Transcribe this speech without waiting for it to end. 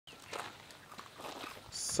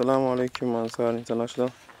Assalamu alaikum Ansar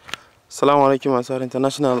International. Assalamu alaikum Ansar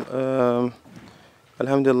International.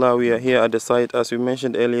 Alhamdulillah, we are here at the site as we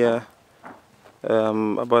mentioned earlier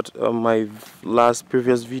about my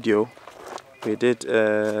previous video.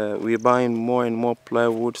 We're buying more and more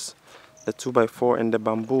plywoods, the 2x4 and the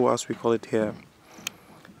bamboo as we call it here.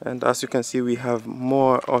 And as you can see, we have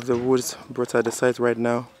more of the woods brought at the site right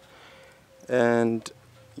now. And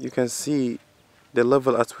you can see the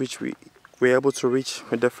level at which we were able to reach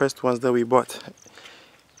with the first ones that we bought.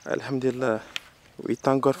 Alhamdulillah, we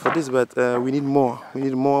thank God for this, but we need more. We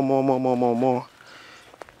need more.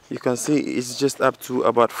 You can see it's just up to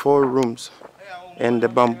about 4 rooms. And the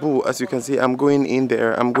bamboo, as you can see, I'm going in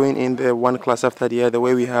there one class after the other,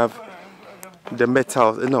 where we have the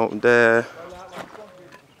metals, the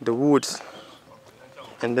woods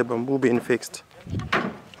and the bamboo being fixed.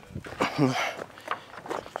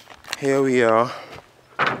 Here we are.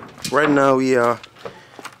 Right now we are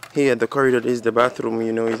here. The corridor is the bathroom,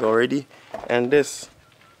 is already, and this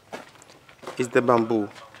is the bamboo.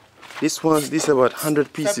 This is about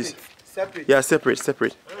 100 pieces. Separate. Yeah,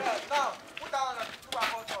 separate.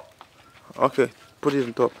 Okay, put it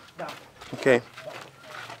on top. Okay.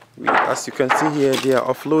 As you can see here, they are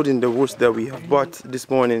offloading the woods that we have bought this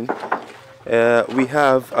morning. We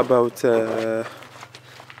have about I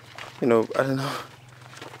don't know, a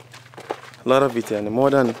lot of it, and more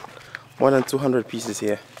than 200 pieces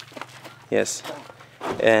here. Yes,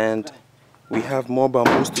 and we have more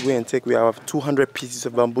bamboos to go and take. We have 200 pieces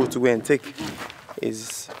of bamboo to go and take.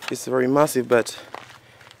 It's very massive, but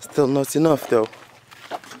still not enough though.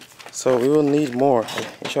 So we will need more,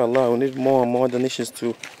 inshallah. We need more donations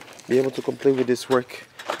to be able to complete with this work,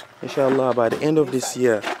 inshallah, by the end of this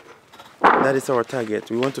year. That is our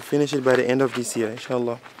target. We want to finish it by the end of this year,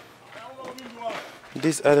 inshallah.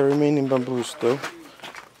 These are the remaining bamboos though.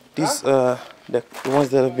 These are the ones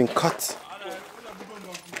that have been cut.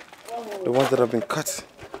 The ones that have been cut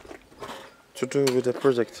to do with the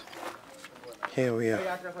project. Here we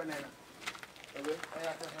are.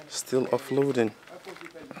 Still offloading.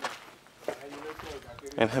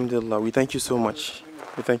 Alhamdulillah, we thank you so much.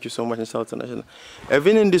 We thank you so much, Ansar International.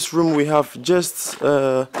 Even in this room we have just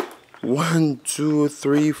 1, 2,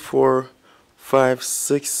 3, 4, 5,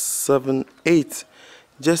 6, 7, 8.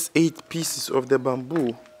 Just 8 pieces of the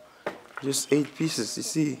bamboo. Just 8 pieces, you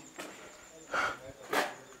see.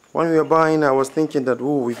 When we were buying, I was thinking that,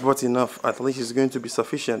 oh, we've bought enough. At least it's going to be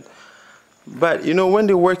sufficient. But, when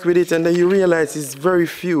they work with it and then you realize it's very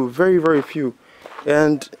few, very few.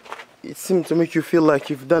 And it seemed to make you feel like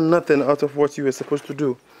you've done nothing out of what you were supposed to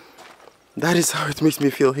do. That is how it makes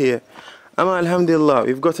me feel here. Alhamdulillah,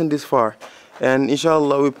 we've gotten this far. And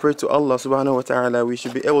inshallah, we pray to Allah subhanahu wa ta'ala, we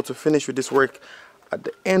should be able to finish with this work at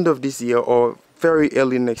the end of this year or very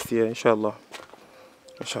early next year, inshallah.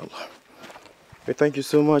 Inshallah. We thank you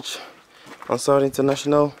so much, Ansar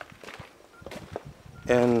International.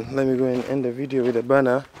 And let me go and end the video with a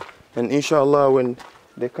banner. And inshallah, when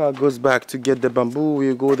the car goes back to get the bamboo,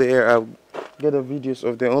 we'll go there. I'll get the videos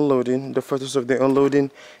of the unloading, the photos of the unloading,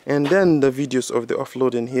 and then the videos of the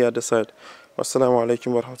offloading here at the side. Wassalamu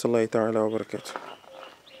alaikum wa rahmatullahi ta'ala wa barakatuh.